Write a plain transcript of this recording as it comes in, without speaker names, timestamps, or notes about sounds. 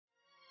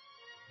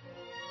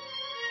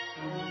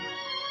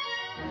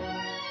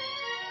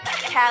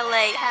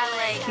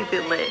Keep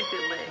it lit.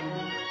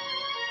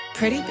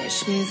 Pretty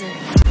bitch music.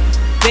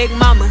 Big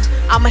mama,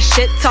 I'm a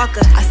shit talker.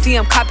 I see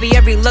him copy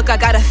every look, I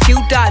got a few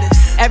daughters.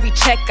 Every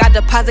check I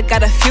deposit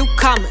got a few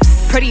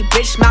commas. Pretty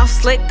bitch, mouth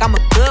slick, I'm a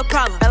good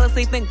problem. Fell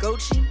asleep in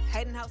Gucci,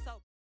 hating house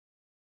out.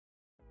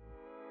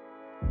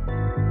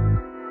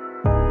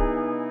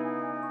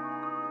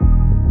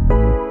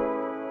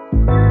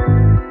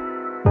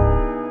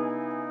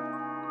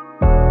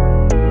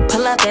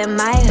 Pull up in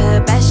my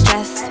hood, best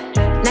dressed.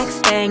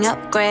 Next thing,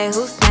 upgrade,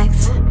 who's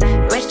next?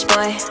 Rich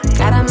boy,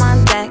 got him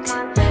on deck.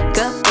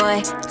 Good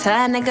boy, tell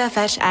that nigga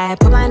fetch. I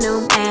put my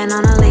new man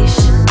on a leash.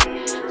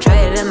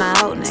 Traded in my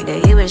old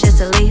nigga, he was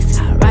just a lease.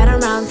 I ride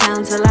around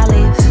town till I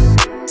leave.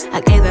 I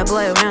gave that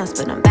boy rounds,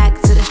 but I'm back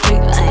to the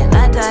street like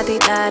la da di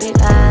da di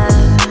da.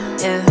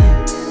 Yeah,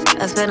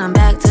 I spin him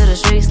back to the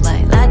streets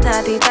like la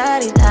da di da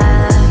di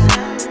da.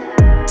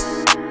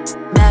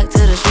 Back to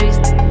the streets,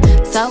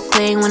 so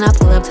clean when I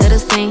pull up to the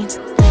scene.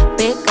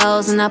 Big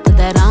goals and I put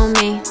that on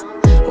me.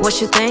 What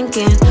you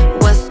thinking?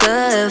 What's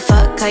good?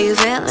 Fuck, how you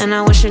feeling?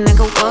 I wish a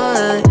nigga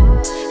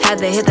would. Had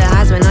to hit the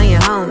Heisman on your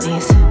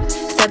homies.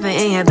 Stepping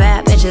in your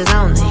bad bitches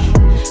only.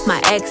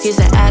 My ex used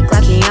to act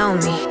like he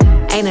owned me.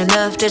 Ain't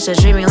enough just to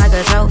treat me like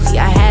a trophy.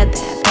 I had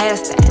that,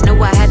 passed that,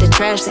 knew I had to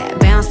trash that.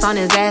 Bounced on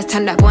his ass,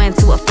 turned that boy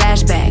into a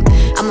flashback.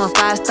 I'm a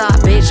 5-star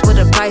bitch with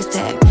a price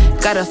tag.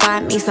 Gotta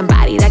find me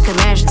somebody that can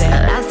match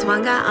that. Last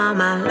one got on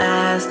my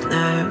last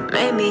nerve.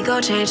 Made me go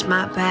change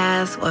my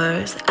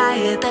passwords. I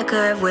hit the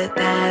curve with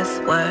that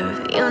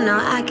swerve. You know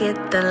I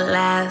get the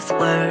last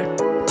word.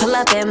 Pull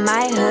up in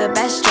my hood,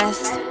 best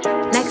dressed.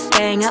 Next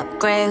thing,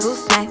 upgrade,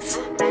 who's next?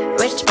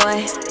 Rich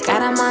boy,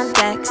 got him on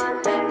deck.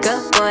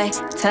 Good boy,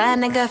 tell that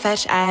nigga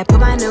fetch. I put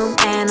my new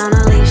man on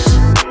a leash.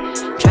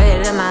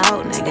 Traded in my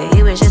old nigga,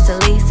 he was just a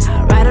lease.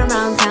 I ride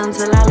around town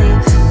till I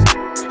leave.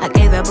 I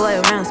gave that boy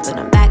rounds, but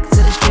I'm back to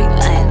the street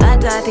like la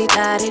da di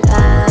da di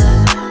da.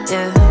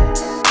 Yeah,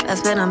 I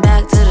spin him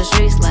back to the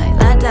streets like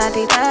la da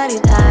di da di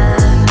da.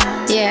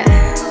 Yeah.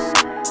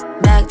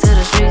 Back to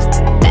the streets.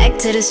 Back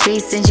to the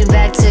streets, send you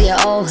back to your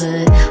old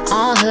hood.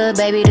 On hood,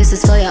 baby, this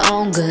is for your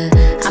own good.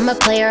 I'm a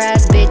player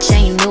ass bitch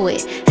and you knew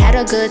it. Had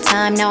a good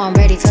time, now I'm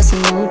ready for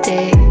some new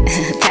dick.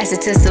 Pass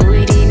it to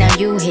Sweetie, now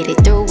you hit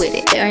it through with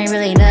it. There ain't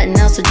really nothing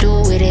else to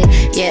do with it.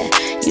 Yeah,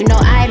 you know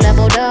I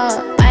leveled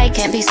up, I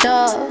can't be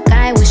stuck.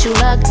 I wish you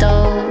luck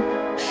though.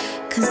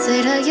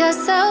 Consider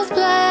yourself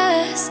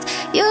blessed.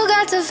 You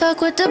got to fuck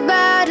with the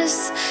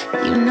baddest.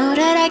 You know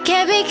that I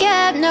can't be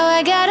kept. No,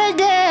 I gotta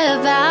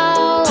dip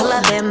out. Pull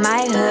up in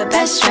my hood,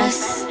 best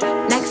dress.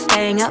 Next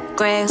thing,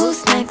 upgrade,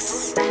 who's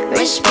next?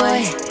 Rich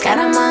boy, got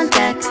him on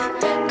deck.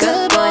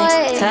 Good boy,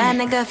 tell that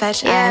nigga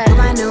fetch. I put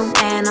my new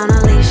man on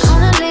a leash.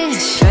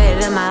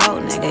 Traded in my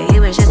old nigga, he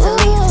was just a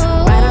lease.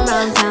 Right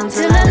around town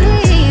till I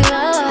leave.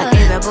 I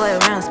gave that boy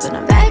rounds, but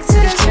I'm back to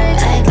the street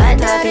like la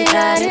da di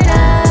da di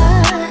da.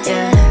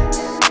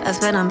 Yeah, I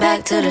spin him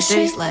back to the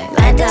streets like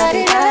la da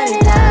di da di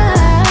da.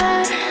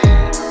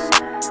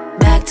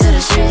 Back to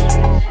the streets.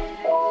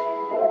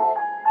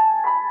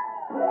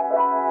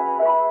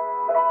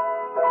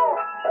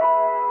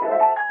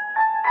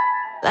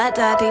 La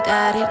da di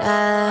da di da.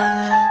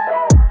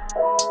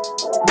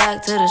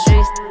 Back to the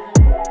streets.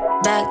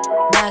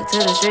 Back to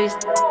the streets.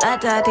 La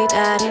da di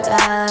da di da.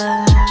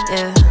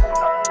 Yeah.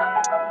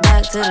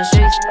 Back to the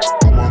streets.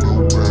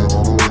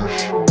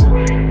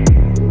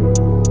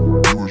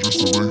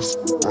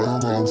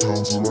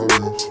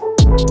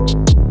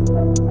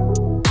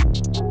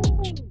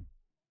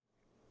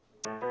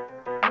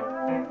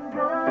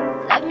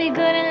 Love me good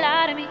and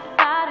lie to me.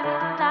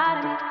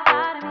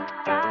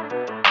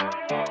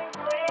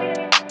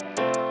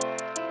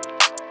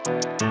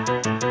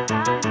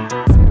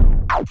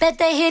 Bet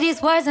they hear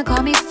these words and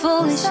call me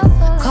foolish.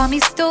 Call me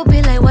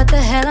stupid, like what the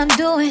hell I'm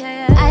doing.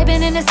 I've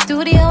been in the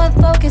studio and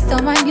focused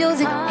on my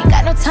music. Ain't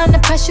got no time to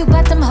press you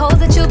about them hoes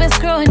that you been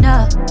screwing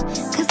up.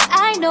 Cause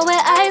I know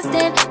where I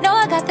stand. Know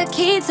I got the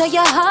key to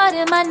your heart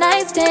in my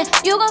nightstand.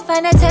 You gon'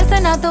 find that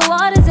testing out the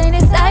waters ain't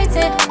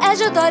exciting as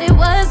you thought it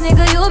was,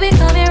 nigga. You'll be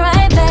coming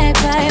right back,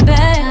 right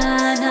back.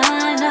 Nah,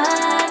 nah, nah,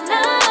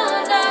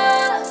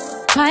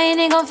 nah. Crying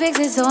ain't gon' fix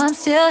it, so I'm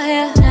still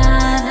here.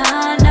 Nah,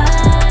 nah, nah.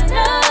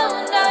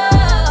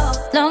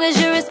 Long as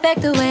you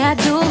respect the way I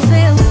do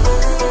feel.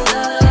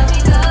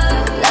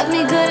 Love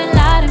me good and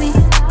lie to me.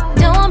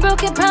 Don't want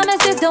broken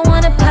promises, don't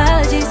want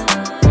apologies.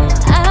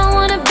 I don't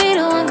wanna be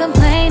the one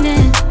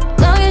complaining.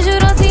 Long as you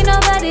don't see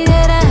nobody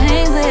that I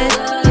hang with.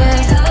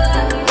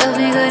 Yeah. Love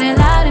me good and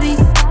lie to me.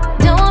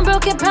 Don't want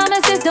broken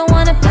promises, don't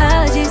want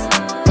apologies.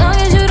 Long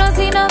as you don't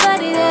see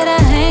nobody that I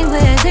hang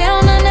with. They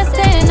don't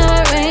understand no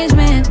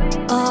arrangement.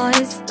 Oh,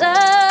 it's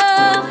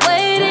love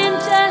waiting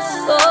just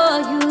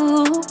for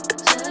you.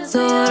 So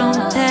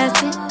don't pass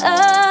it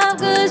up,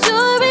 cause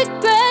you're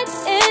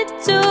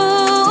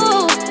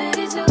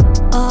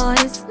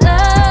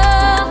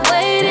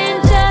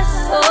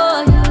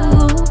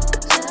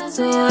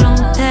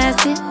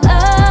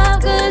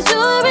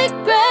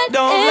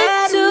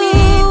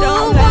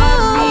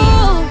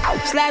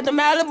Slide to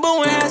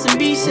Malibu and have some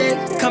beach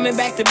sex. Coming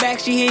back to back,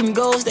 she hitting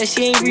goals that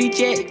she ain't reach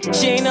yet.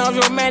 She ain't all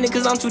romantic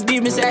cause I'm too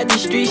deep inside the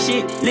street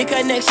shit. Lick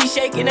her neck, she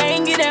shaking, I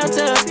ain't get down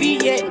to her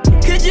feet yet.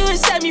 Could you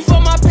accept me for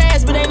my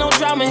past, but ain't no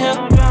drama here.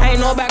 I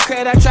ain't know about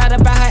credit, I tried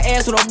to buy her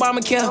ass with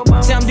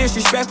Obamacare. Say I'm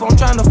disrespectful, I'm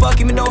trying to fuck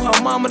even though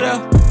her mama there.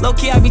 Low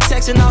key, I be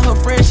texting all her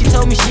friends, she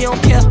told me she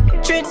don't care.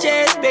 Trench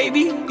ass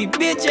baby, the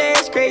bitch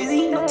ass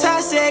crazy.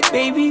 Toxic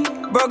baby,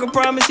 broken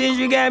promises,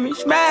 you got me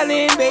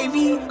smiling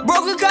baby.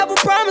 Broke a couple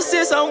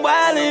promises, I'm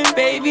wildin'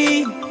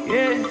 baby.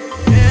 Yeah.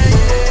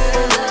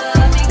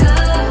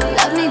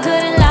 Love me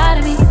good and lie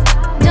to me.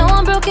 Don't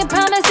want broken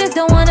promises,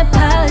 don't want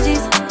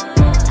apologies.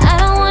 I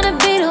don't wanna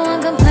be the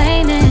one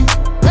complaining.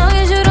 Long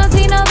as you don't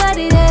see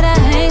nobody that I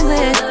hang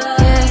with.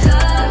 Yeah.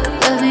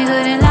 Love me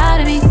good and lie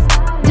to me.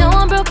 Don't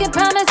want broken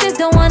promises,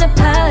 don't want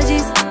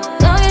apologies.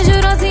 Long as you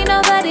don't see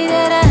nobody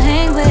that I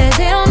hang with.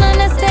 They don't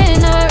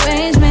understand our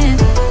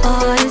arrangement.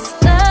 All this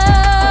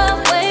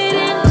love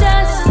waiting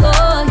just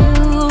for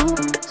you.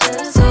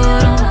 So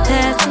don't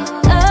pass it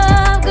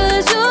up,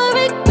 cause you'll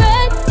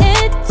regret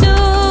it too.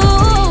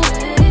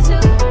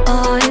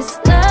 All this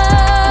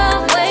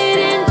love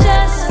waiting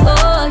just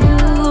for you.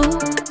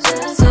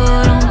 So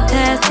don't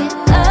pass it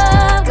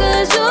up,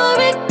 cause you'll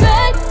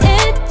regret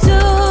it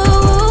too.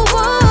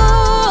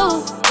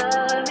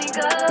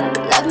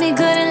 Love me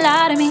good and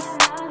lie to me.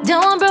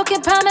 Don't want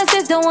broken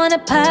promises, don't want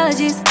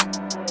apologies.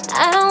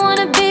 I don't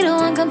wanna be the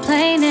one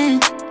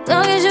complaining.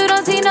 Long as you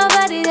don't see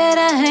nobody that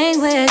I hang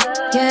with.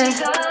 Yeah,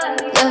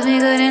 love me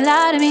good and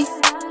lie to me.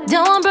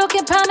 Don't want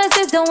broken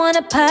promises, don't want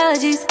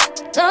apologies.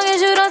 Long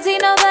as you don't see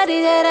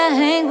nobody that I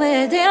hang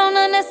with. They don't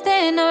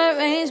understand our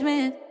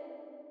arrangement.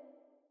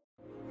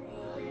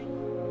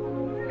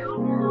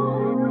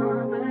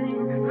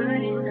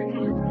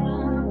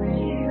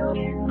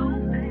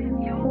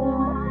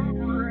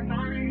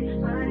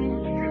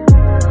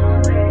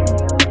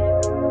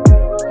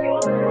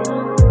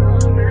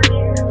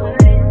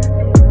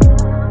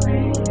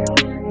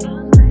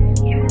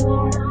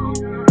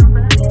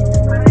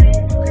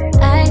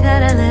 I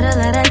got a little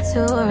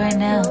attitude right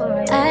now.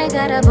 I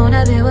got a bone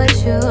up here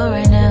with you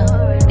right now.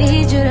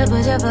 Need you to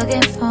put your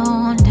fucking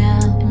phone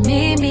down and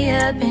meet me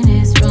up in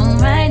this room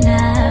right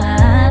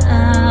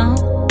now.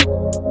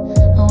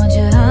 I want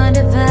your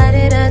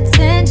undivided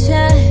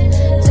attention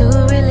to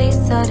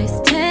release all this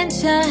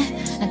tension.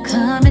 Now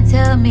come and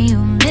tell me you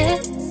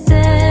miss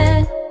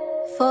it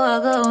before I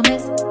go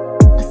miss.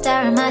 Must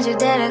I remind you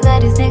that I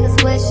got these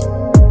niggas wish.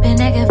 Been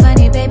acting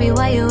funny, baby,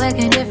 why you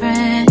acting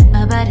different?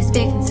 My body's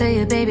speaking to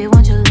you, baby,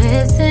 won't you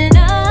listen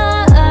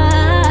up?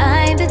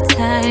 I'm the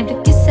type to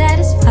get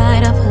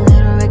satisfied off a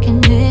little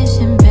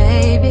recognition,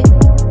 baby.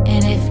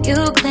 And if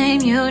you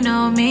claim you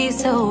know me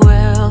so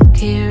well,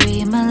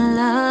 carry my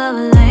love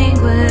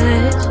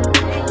language.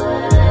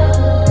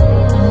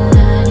 And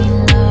I need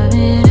love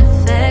and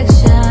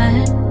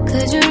affection.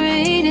 Could you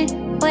read it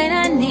when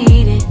I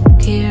need it?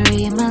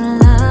 Carry my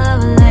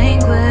love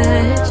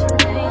language.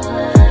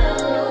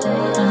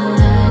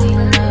 And I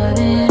need love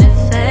and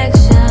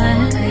affection.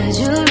 Could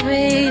you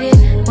read it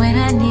when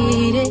I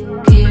need it?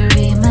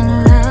 Carry my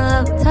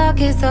love.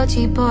 Talking so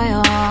cheap, boy,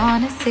 I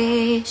wanna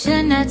see.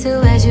 Shouldn't have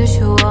to as you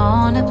should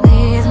wanna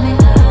please me.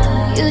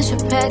 You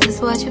should practice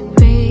what you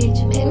preach.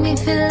 Make me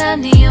feel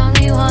I'm the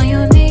only one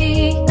you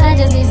need. I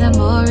just need some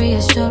more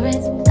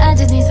reassurance. I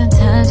just need some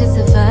time just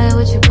to vibe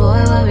with you,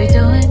 boy, what we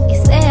doing. You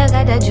say I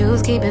got that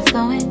juice, keep it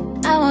flowing.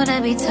 I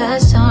wanna be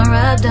touched on,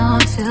 rubbed on,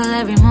 feel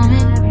every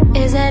moment.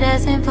 Is that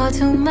asking for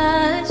too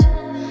much?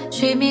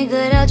 Treat me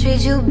good, I'll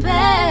treat you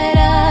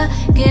better.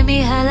 Get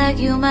me high like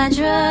you my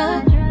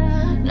drug.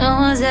 No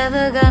one's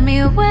ever got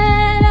me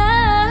wetter.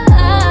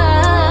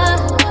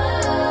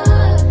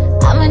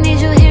 I'ma need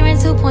you here in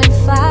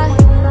 2.5.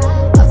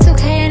 Up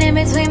 2K and in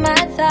between my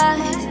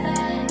thighs.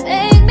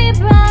 Make me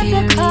proud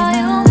to call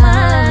you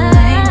my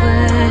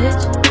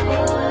language.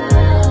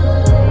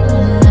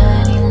 And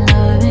I need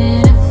love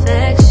and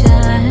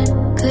affection.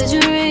 Could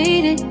you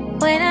read it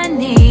when I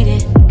need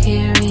it?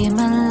 Carry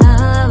my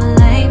love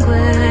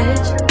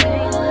language.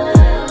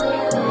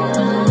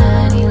 And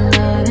I need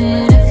love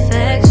and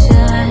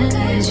affection.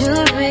 Could you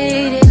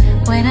read it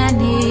when I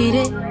need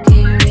it?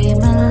 Carry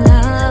my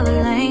love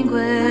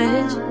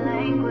language.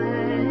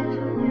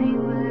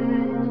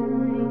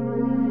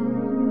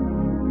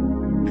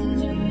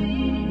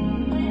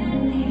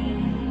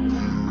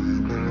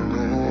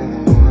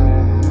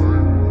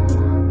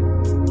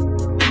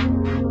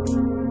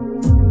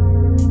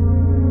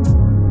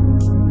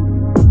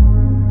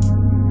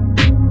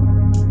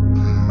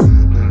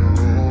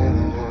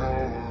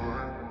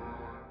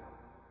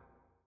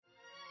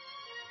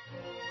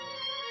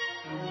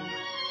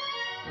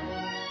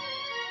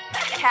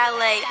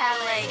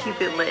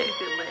 Keep it lit.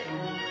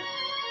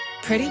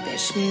 Pretty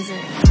bitch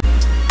music.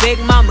 big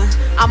mama,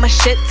 I'm a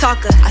shit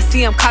talker. I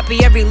see him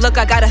copy every look,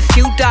 I got a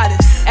few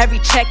daughters. Every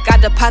check I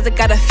deposit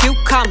got a few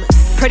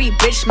commas. Pretty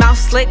bitch, mouth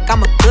slick,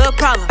 I'm a good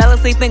problem. Fell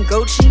asleep in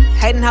Gucci,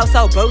 hating how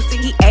so boasty.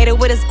 He ate it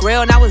with his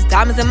grill, now it's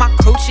diamonds in my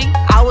coochie.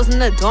 I was in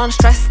the dorm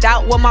stressed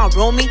out with my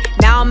roomie.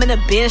 Now I'm in the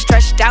bin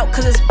stretched out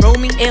cause it's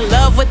roomy. In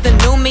love with the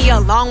new me, a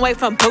long way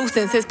from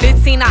boosting. Since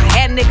 15 I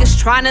had niggas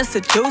trying to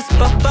seduce me,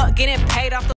 but getting paid off the